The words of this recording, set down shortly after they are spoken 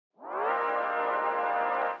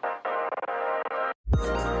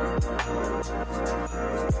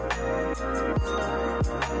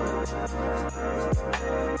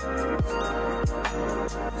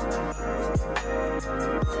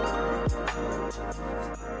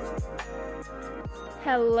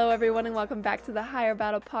Hello everyone and welcome back to the Higher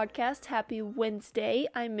Battle Podcast. Happy Wednesday.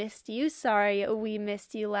 I missed you. Sorry we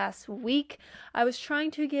missed you last week. I was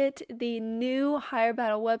trying to get the new Higher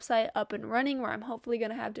Battle website up and running where I'm hopefully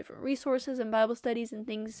going to have different resources and Bible studies and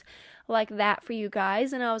things like that for you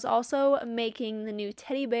guys. And I was also making the new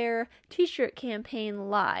teddy bear t-shirt campaign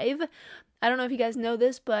live. I don't know if you guys know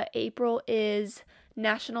this, but April is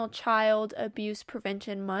National Child Abuse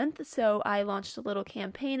Prevention Month, so I launched a little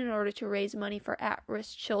campaign in order to raise money for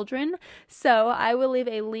at-risk children. So I will leave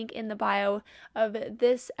a link in the bio of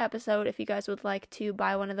this episode if you guys would like to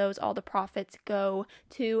buy one of those. All the profits go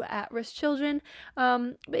to at-risk children.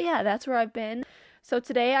 But yeah, that's where I've been. So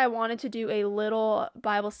today I wanted to do a little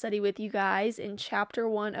Bible study with you guys in chapter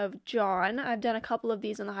 1 of John. I've done a couple of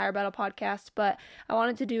these on the Higher Battle podcast, but I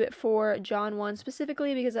wanted to do it for John 1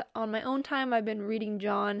 specifically because on my own time I've been reading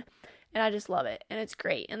John and I just love it and it's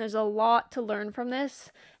great. And there's a lot to learn from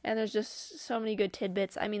this and there's just so many good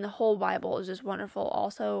tidbits. I mean, the whole Bible is just wonderful.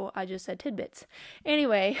 Also, I just said tidbits.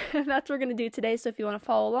 Anyway, that's what we're going to do today. So if you want to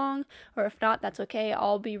follow along or if not, that's okay.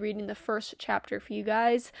 I'll be reading the first chapter for you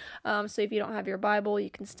guys. So if you don't have your Bible, you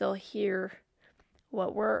can still hear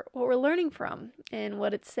what we're learning from and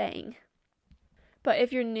what it's saying. But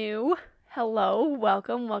if you're new, hello,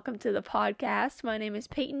 welcome to the podcast. My name is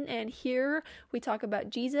Peyton, and here we talk about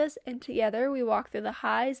Jesus, and together we walk through the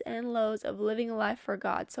highs and lows of living a life for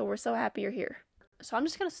God. So we're so happy you're here. So I'm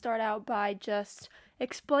just going to start out by just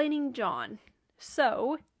explaining John.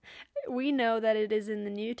 So we know that it is in the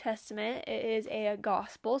New Testament. It is a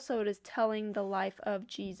gospel, so it is telling the life of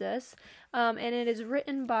Jesus, and it is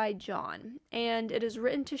written by John, and it is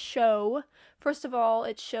written to show, first of all,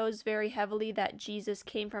 it shows very heavily that Jesus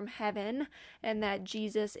came from heaven and that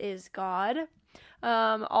Jesus is God.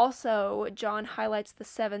 Also, John highlights the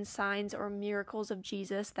 7 signs or miracles of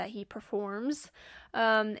Jesus that he performs.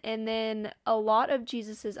 And then a lot of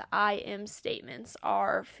Jesus's I am statements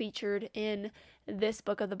are featured in this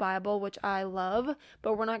book of the Bible, which I love,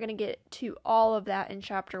 but we're not going to get to all of that in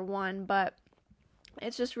chapter 1, but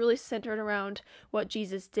it's just really centered around what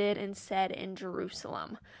Jesus did and said in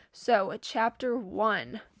Jerusalem. So, chapter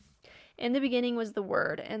 1. In the beginning was the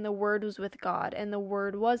Word, and the Word was with God, and the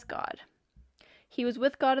Word was God. He was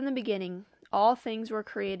with God in the beginning. All things were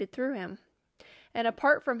created through him. And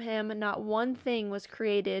apart from him, not one thing was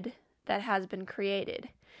created that has been created.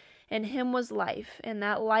 In him was life, and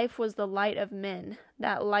that life was the light of men.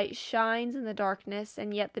 That light shines in the darkness,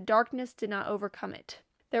 and yet the darkness did not overcome it.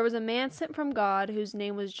 There was a man sent from God whose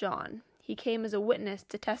name was John. He came as a witness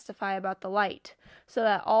to testify about the light, so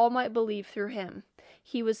that all might believe through him.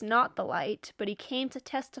 He was not the light, but he came to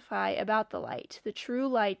testify about the light. The true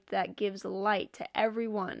light that gives light to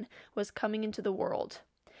everyone was coming into the world.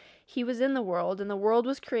 He was in the world, and the world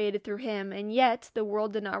was created through him, and yet the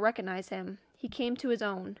world did not recognize him. He came to his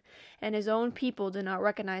own, and his own people did not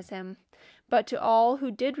recognize him. But to all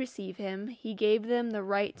who did receive him, he gave them the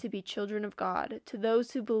right to be children of God, to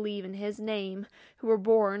those who believe in his name, who were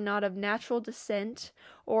born not of natural descent,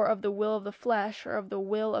 or of the will of the flesh, or of the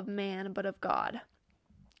will of man, but of God.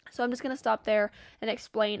 So I'm just going to stop there and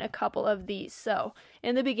explain a couple of these. So,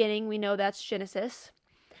 in the beginning, we know that's Genesis.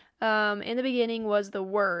 In the beginning was the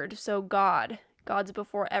Word, so God. God's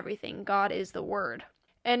before everything. God is the Word.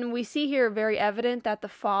 And we see here very evident that the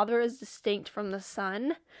Father is distinct from the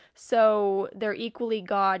Son, so they're equally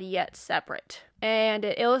God yet separate. And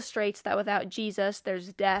it illustrates that without Jesus,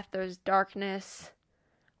 there's death, there's darkness,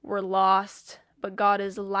 we're lost, but God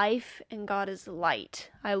is life and God is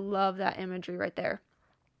light. I love that imagery right there.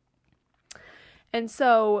 And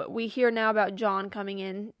so we hear now about John coming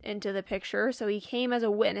into the picture. So he came as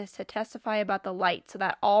a witness to testify about the light so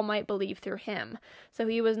that all might believe through him. So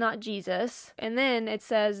he was not Jesus. And then it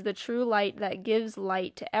says the true light that gives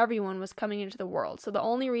light to everyone was coming into the world. So the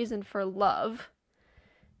only reason for love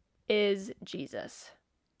is Jesus.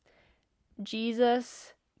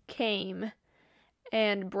 Jesus came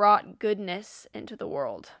and brought goodness into the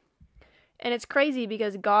world. And it's crazy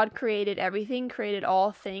because God created everything, created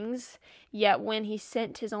all things, yet when he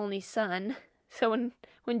sent his only son, so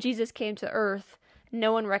when Jesus came to earth,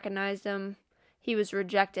 no one recognized him. He was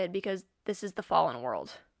rejected because this is the fallen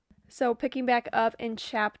world. So picking back up in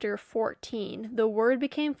chapter 14, the Word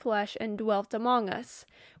became flesh and dwelt among us.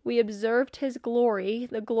 We observed his glory.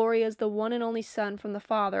 The glory is the one and only Son from the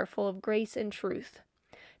Father, full of grace and truth.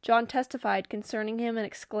 John testified concerning him and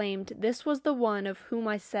exclaimed, "This was the one of whom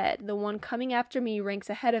I said, 'The one coming after me ranks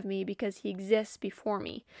ahead of me because he exists before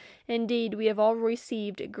me.' Indeed, we have all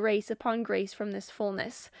received grace upon grace from this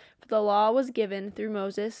fullness. For the law was given through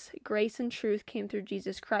Moses, grace and truth came through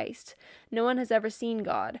Jesus Christ. No one has ever seen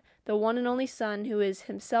God, the one and only Son, who is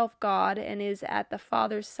himself God and is at the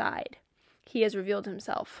Father's side. He has revealed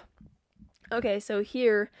himself." Okay, so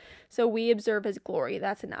we observe his glory.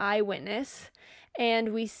 That's an eyewitness.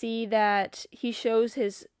 And we see that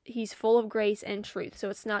he's full of grace and truth. So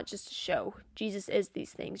it's not just a show. Jesus is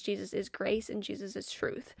these things. Jesus is grace and Jesus is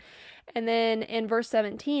truth. And then in verse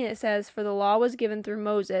 17 it says, "For the law was given through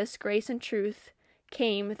Moses, grace and truth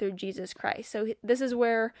came through Jesus Christ." So this is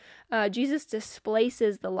where Jesus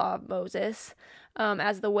displaces the law of Moses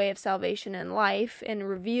as the way of salvation and life, and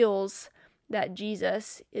reveals that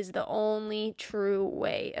Jesus is the only true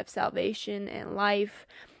way of salvation and life.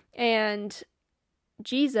 And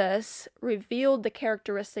Jesus revealed the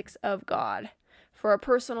characteristics of God for a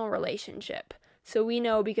personal relationship. So we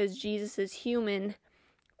know because Jesus is human,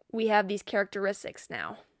 we have these characteristics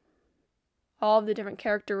now. All of the different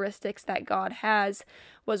characteristics that God has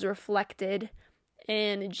was reflected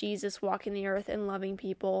in Jesus walking the earth and loving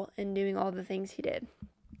people and doing all the things he did.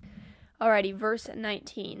 Alrighty, verse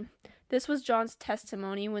 19. "This was John's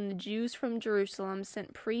testimony when the Jews from Jerusalem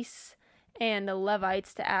sent priests and the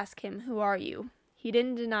Levites to ask him, 'Who are you?' He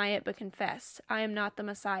didn't deny it, but confessed, 'I am not the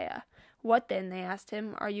Messiah.' 'What then?' they asked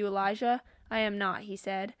him. 'Are you Elijah?' 'I am not,' he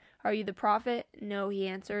said. 'Are you the prophet?' 'No,' he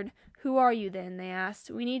answered. 'Who are you then?' they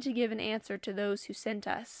asked. 'We need to give an answer to those who sent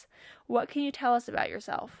us. What can you tell us about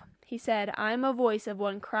yourself?' He said, 'I am a voice of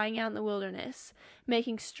one crying out in the wilderness,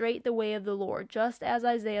 making straight the way of the Lord, just as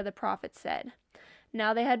Isaiah the prophet said.'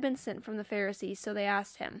 Now they had been sent from the Pharisees, so they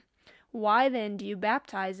asked him, 'Why then do you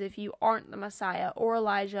baptize if you aren't the Messiah, or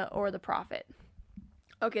Elijah, or the prophet?'"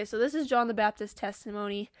 Okay, so this is John the Baptist's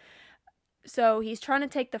testimony. So he's trying to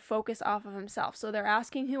take the focus off of himself. So they're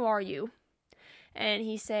asking, "Who are you?" And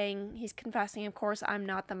he's confessing, of course, "I'm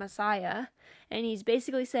not the Messiah." And he's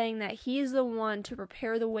basically saying that he's the one to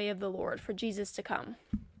prepare the way of the Lord for Jesus to come.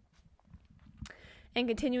 And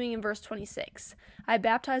continuing in verse 26, "I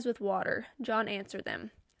baptize with water." John answered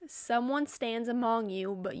them, "Someone stands among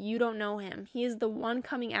you, but you don't know him. He is the one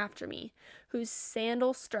coming after me, whose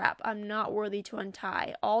sandal strap I'm not worthy to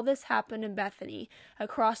untie." All this happened in Bethany,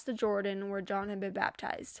 across the Jordan, where John had been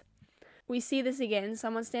baptized. We see this again,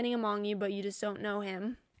 someone standing among you, but you just don't know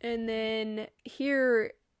him. And then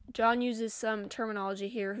here, John uses some terminology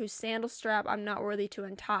here, "whose sandal strap I'm not worthy to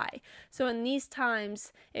untie." So in these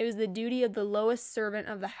times, it was the duty of the lowest servant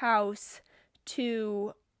of the house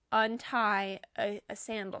to untie a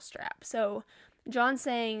sandal strap. So John's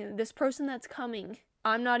saying, this person that's coming,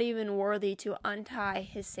 I'm not even worthy to untie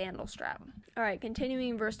his sandal strap. Alright, continuing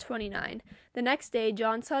in verse 29. "The next day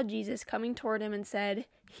John saw Jesus coming toward him and said,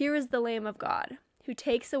 'Here is the Lamb of God, who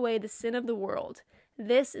takes away the sin of the world.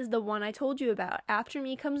 This is the one I told you about. After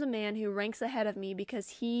me comes a man who ranks ahead of me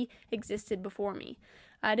because he existed before me.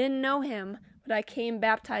 I didn't know him, but I came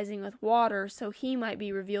baptizing with water so he might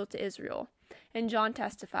be revealed to Israel.' And John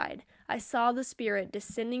testified, 'I saw the Spirit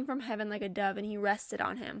descending from heaven like a dove, and he rested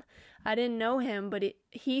on him. I didn't know him, but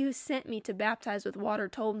he who sent me to baptize with water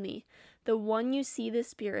told me, the one you see the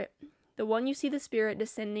Spirit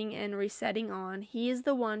descending and resetting on, he is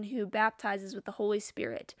the one who baptizes with the Holy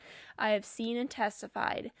Spirit. I have seen and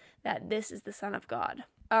testified that this is the Son of God.'"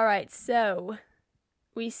 Alright, so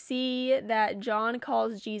we see that John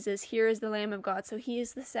calls Jesus, "Here is the Lamb of God." So he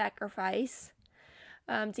is the sacrifice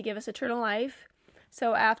to give us eternal life.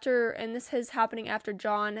 So and this is happening after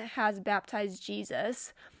John has baptized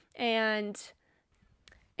Jesus. And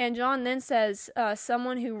John then says,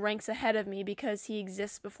 "Someone who ranks ahead of me because he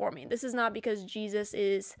exists before me." This is not because Jesus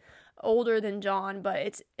is older than John,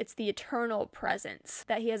 but it's the eternal presence,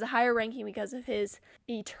 that he has a higher ranking because of his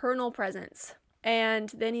eternal presence. And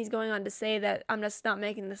then he's going on to say that, I'm just not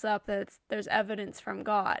making this up, that there's evidence from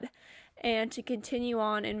God. And to continue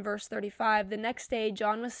on in verse 35, "The next day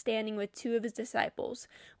John was standing with two of his disciples.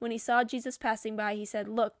 When he saw Jesus passing by, he said,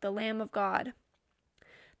 'Look, the Lamb of God.'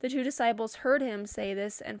 The two disciples heard him say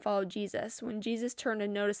this and followed Jesus. When Jesus turned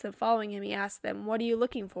and noticed them following him, he asked them, 'What are you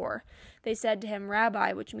looking for?' They said to him,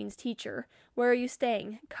 'Rabbi,' which means teacher, 'where are you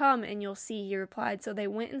staying?' 'Come and you'll see,' he replied. So they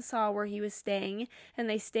went and saw where he was staying, and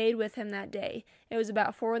they stayed with him that day. It was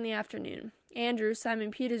about 4 p.m. Andrew,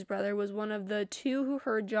 Simon Peter's brother, was one of the two who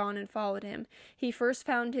heard John and followed him. He first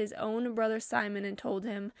found his own brother Simon and told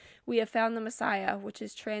him, 'We have found the Messiah,' which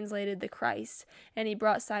is translated the Christ, and he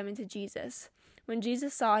brought Simon to Jesus. When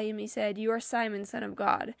Jesus saw him, he said, 'You are Simon, son of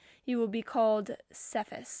God. You will be called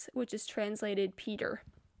Cephas,' which is translated Peter."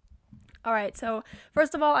 All right, so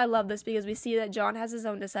first of all, I love this because we see that John has his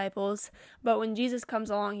own disciples, but when Jesus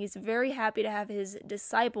comes along, he's very happy to have his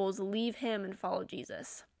disciples leave him and follow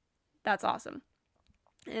Jesus. That's awesome.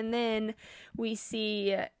 And then we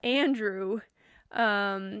see Andrew,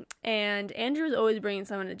 and Andrew's always bringing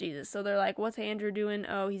someone to Jesus. So they're like, what's Andrew doing?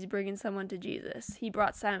 Oh, he's bringing someone to Jesus. He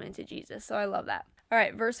brought Simon to Jesus, so I love that. All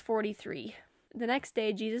right, verse 43. The next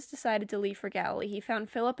day, Jesus decided to leave for Galilee. He found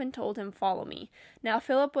Philip and told him, follow me. Now,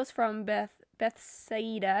 Philip was from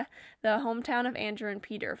Bethsaida, the hometown of Andrew and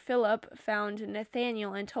Peter. Philip found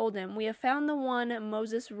Nathanael and told him, we have found the one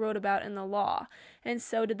Moses wrote about in the law, and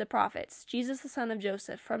so did the prophets, Jesus the son of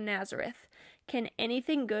Joseph from Nazareth. Can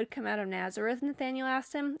anything good come out of Nazareth? Nathanael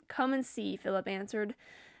asked him. Come and see, Philip answered.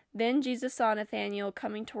 Then Jesus saw Nathanael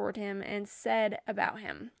coming toward him and said about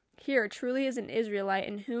him, here truly is an Israelite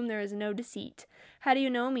in whom there is no deceit. How do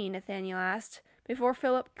you know me? Nathanael asked. Before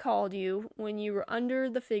Philip called you, when you were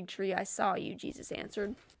under the fig tree, I saw you, Jesus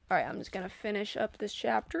answered. All right, I'm just going to finish up this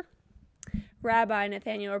chapter. Rabbi,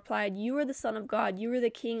 Nathanael replied, you are the Son of God. You are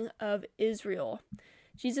the King of Israel.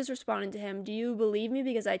 Jesus responded to him, do you believe me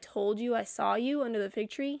because I told you I saw you under the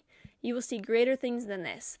fig tree? You will see greater things than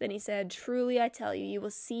this. Then he said, truly I tell you, you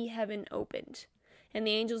will see heaven opened, and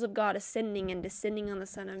the angels of God ascending and descending on the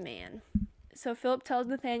Son of Man. So Philip tells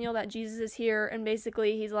Nathanael that Jesus is here, and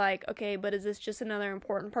basically he's like, okay, but is this just another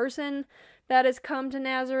important person that has come to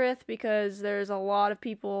Nazareth? Because there's a lot of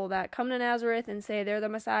people that come to Nazareth and say they're the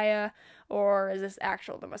Messiah, or is this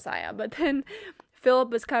actual the Messiah? But then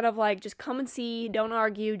Philip is kind of like, just come and see, don't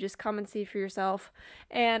argue, just come and see for yourself.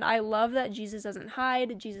 And I love that Jesus doesn't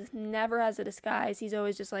hide. Jesus never has a disguise. He's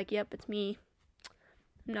always just like, yep, it's me.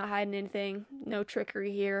 I'm not hiding anything. No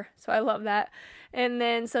trickery here. So I love that. And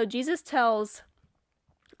then, so Jesus tells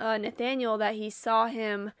Nathanael that he saw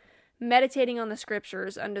him meditating on the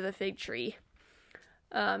scriptures under the fig tree.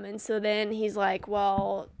 And so then he's like,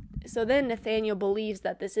 well, so then Nathanael believes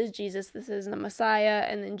that this is Jesus, this is the Messiah.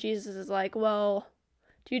 And then Jesus is like, well,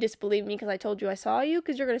 do you disbelieve me because I told you I saw you?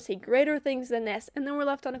 Because you're going to see greater things than this. And then we're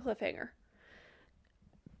left on a cliffhanger.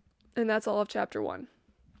 And that's all of chapter 1.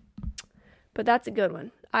 But that's a good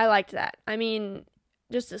one. I liked that. I mean,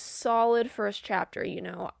 just a solid first chapter, you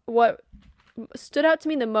know. What stood out to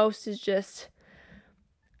me the most is just,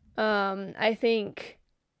 I think,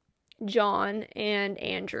 John and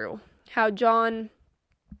Andrew. How John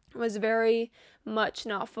was very much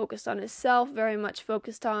not focused on himself, very much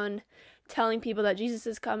focused on telling people that Jesus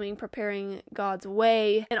is coming, preparing God's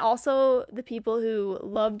way. And also the people who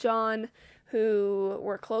loved John, who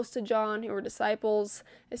were close to John, who were disciples.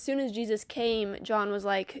 As soon as Jesus came, John was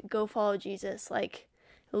like, go follow Jesus. Like,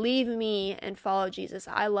 leave me and follow Jesus.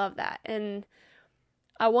 I love that. And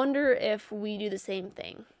I wonder if we do the same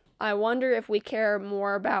thing. I wonder if we care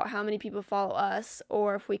more about how many people follow us,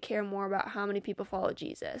 or if we care more about how many people follow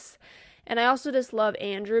Jesus. And I also just love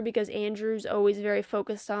Andrew, because Andrew's always very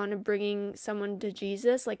focused on bringing someone to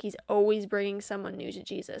Jesus. Like, he's always bringing someone new to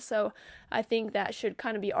Jesus. So I think that should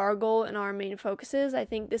kind of be our goal and our main focuses. I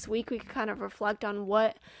think this week we can kind of reflect on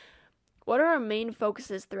what are our main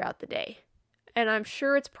focuses throughout the day. And I'm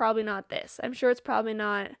sure it's probably not this. I'm sure it's probably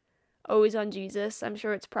not always on Jesus. I'm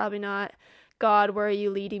sure it's probably not, God, where are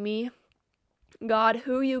you leading me? God,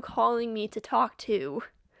 who are you calling me to talk to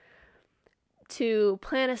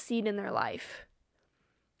plant a seed in their life?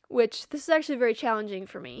 Which, this is actually very challenging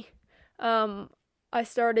for me. I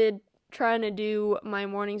started trying to do my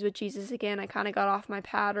mornings with Jesus again. I kind of got off my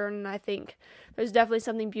pattern, and I think there's definitely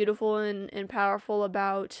something beautiful and powerful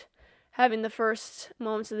about having the first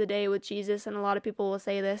moments of the day with Jesus, and a lot of people will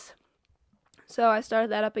say this. So I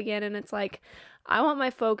started that up again, and it's like, I want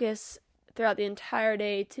my focus throughout the entire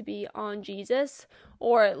day to be on Jesus,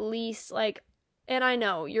 or at least, like, and I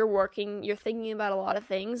know you're working, you're thinking about a lot of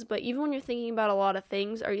things, but even when you're thinking about a lot of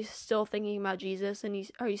things, are you still thinking about Jesus? And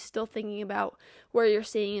are you still thinking about where you're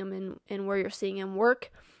seeing him and where you're seeing him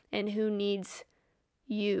work, and who needs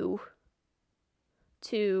you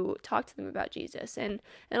to talk to them about Jesus? And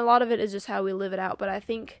a lot of it is just how we live it out. But I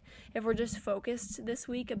think if we're just focused this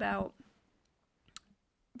week about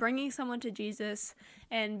bringing someone to Jesus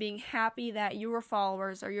and being happy that your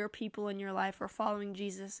followers or your people in your life are following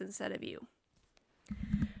Jesus instead of you.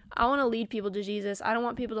 I want to lead people to Jesus. I don't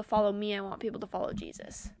want people to follow me. I want people to follow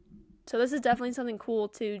Jesus. So this is definitely something cool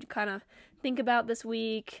to kind of think about this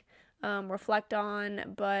week, reflect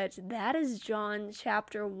on. But that is John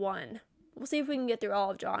chapter 1. We'll see if we can get through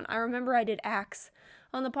all of John. I remember I did Acts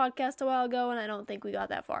on the podcast a while ago, and I don't think we got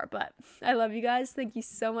that far. But I love you guys. Thank you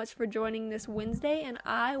so much for joining this Wednesday, and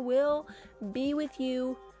I will be with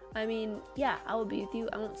you I mean, yeah, I will be with you.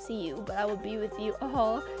 I won't see you, but I will be with you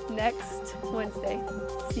all next Wednesday.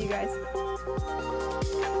 See you guys.